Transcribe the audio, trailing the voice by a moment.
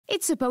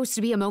It's supposed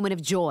to be a moment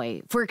of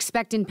joy for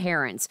expectant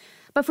parents.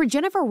 But for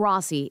Jennifer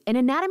Rossi, an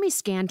anatomy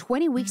scan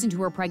 20 weeks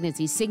into her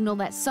pregnancy signaled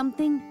that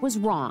something was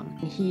wrong.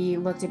 He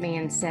looked at me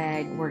and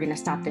said, "We're going to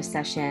stop this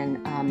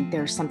session.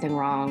 There's something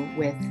wrong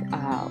with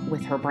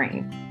her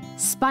brain."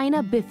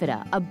 Spina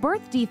Bifida, a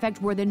birth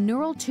defect where the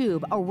neural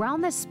tube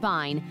around the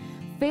spine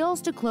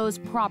fails to close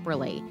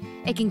properly.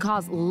 It can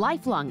cause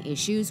lifelong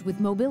issues with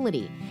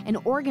mobility and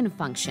organ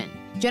function.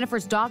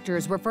 Jennifer's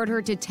doctors referred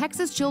her to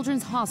Texas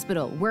Children's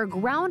Hospital, where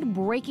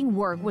groundbreaking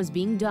work was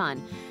being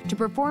done to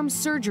perform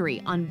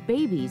surgery on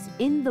babies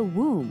in the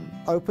womb.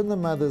 Open the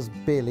mother's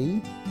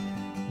belly,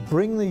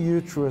 bring the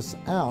uterus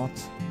out,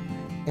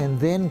 and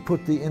then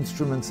put the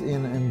instruments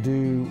in and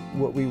do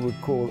what we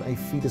would call a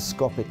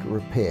fetoscopic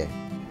repair.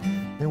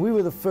 And we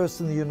were the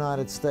first in the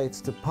United States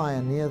to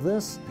pioneer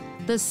this.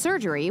 The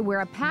surgery,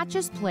 where a patch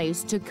is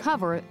placed to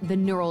cover the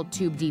neural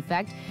tube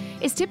defect,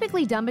 is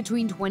typically done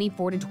between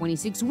 24 to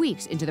 26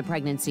 weeks into the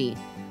pregnancy.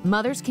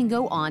 Mothers can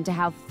go on to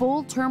have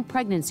full-term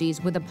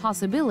pregnancies with the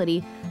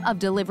possibility of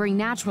delivering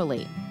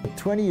naturally.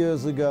 20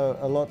 years ago,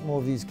 a lot more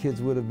of these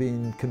kids would have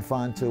been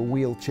confined to a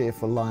wheelchair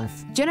for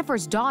life.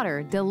 Jennifer's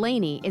daughter,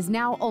 Delaney, is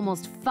now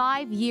almost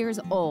 5 years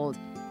old,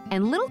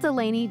 and little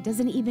Delaney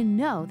doesn't even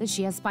know that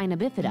she has spina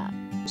bifida.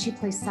 She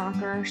plays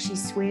soccer, she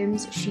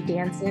swims, she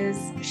dances,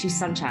 she's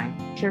sunshine,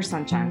 pure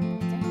sunshine.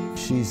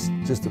 She's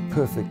just a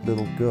perfect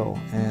little girl,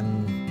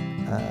 and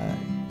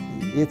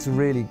it's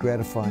really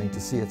gratifying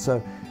to see it.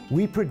 So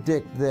we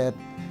predict that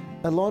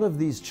a lot of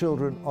these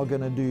children are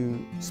going to do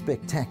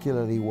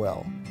spectacularly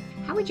well.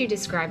 How would you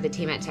describe the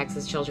team at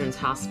Texas Children's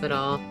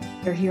Hospital?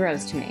 They're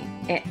heroes to me,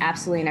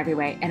 absolutely in every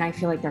way, and I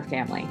feel like they're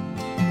family.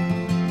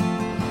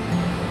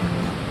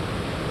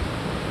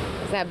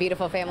 That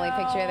beautiful family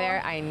picture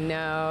there, I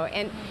know.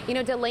 And you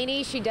know,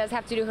 Delaney, she does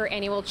have to do her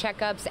annual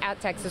checkups at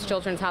Texas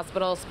Children's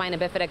Hospital Spina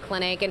Bifida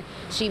Clinic, and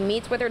she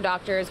meets with her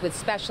doctors, with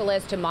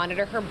specialists to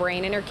monitor her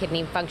brain and her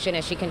kidney function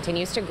as she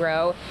continues to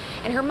grow.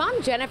 And her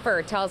mom,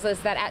 Jennifer, tells us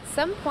that at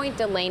some point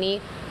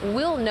Delaney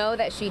will know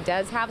that she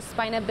does have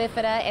spina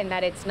bifida and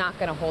that it's not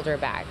going to hold her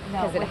back,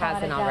 because it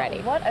hasn't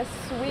already. What a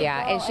sweet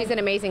girl. And she's an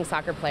amazing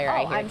soccer player,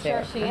 I hear, I'm too.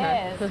 sure she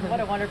is.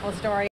 What a wonderful story.